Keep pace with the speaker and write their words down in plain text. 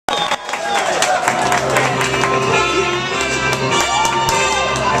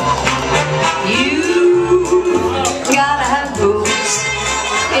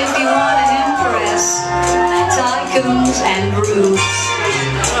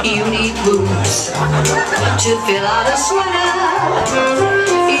You need boobs to fill out a sweater.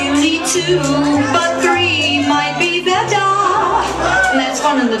 You need 2, but 3 might be better. And that's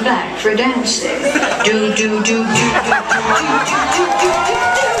one in the back for dancing. Do do do do do do do do do do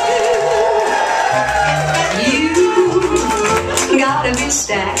do. You gotta be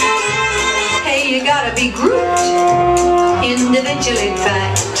stacked. Hey, you gotta be grouped individually, in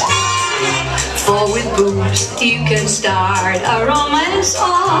fact. For with boobs you can start a romance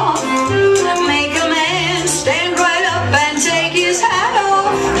off. Make a man stand right up and take his hat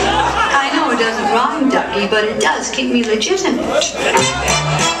off. I know it doesn't rhyme, ducky, but it does keep me legitimate.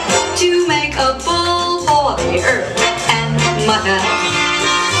 To make a full boy earth and mutter.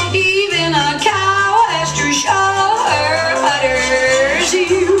 Even a cow has to show her udders.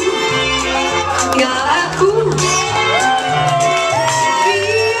 You gotta have boobs.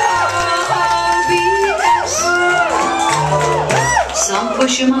 Some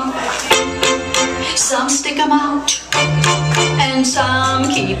push 'em up, some stick 'em out, and some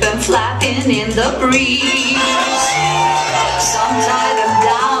keep 'em flapping in the breeze. Some tie them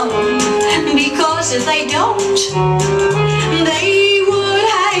down, because if they don't, they would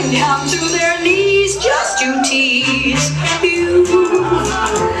hang down to their knees just to tease. You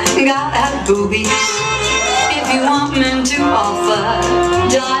gotta have boobies if you want men to offer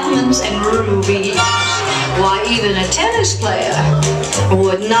diamonds and rubies. Why, even a tennis player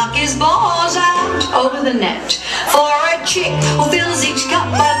would knock his balls out over the net for a chick who fills each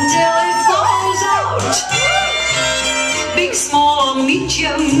cup until it falls out. Big, small, or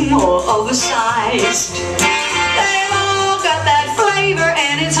medium, or oversized, they've all got that flavor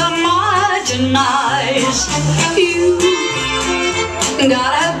and it's homogenized. You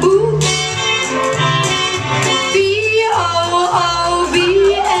gotta have boobs.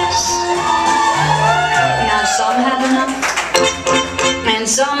 Some have enough, and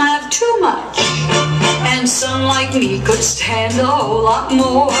some have too much, and some like me could stand a whole lot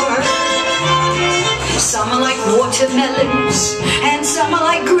more. Some are like watermelons, and some are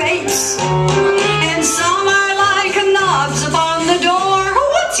like grapes, and some are like knobs upon the door.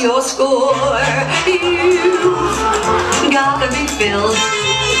 What's your score? You gotta be filled.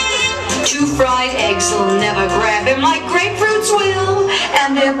 2 fried eggs will never grab him like grapefruits will,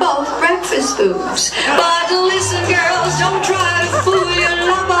 and they're both breakfast foods. But listen, girls, don't try to fool your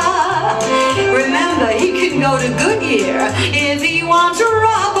lover. Remember, he can go to Goodyear if he wants a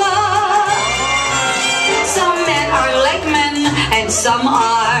rubber. Some men are like men, and some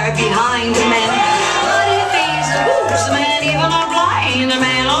are behind men. But if he's a boobs man, even a blind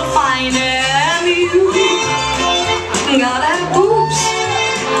man will find him. You gotta have boobs.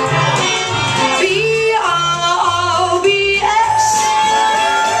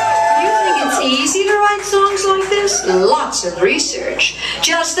 Songs like this? Lots of research.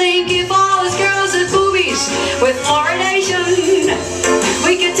 Just think if all his girls had boobies with fluoridation,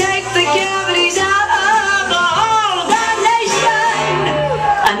 we could take the cavities out of the whole damn nation.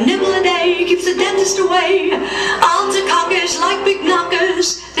 A nibble a day keeps the dentist away. Altar cockers like big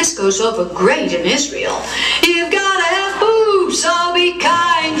knockers. This goes over great in Israel. You've gotta have boobs, so be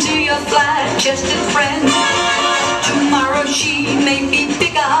kind to your flat-chested friend. Tomorrow she may be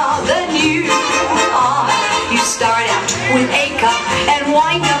bigger than you are. You start out with A cup and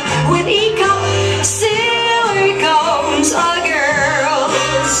wind up with E cup. Silicone's a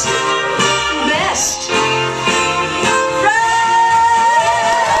girl's best friend.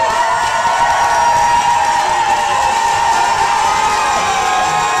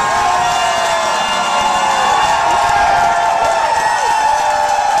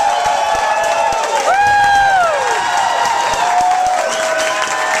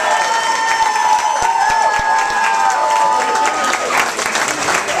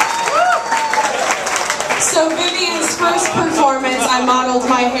 I modeled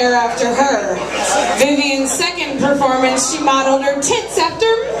my hair after her. Vivian's second performance, she modeled her tits after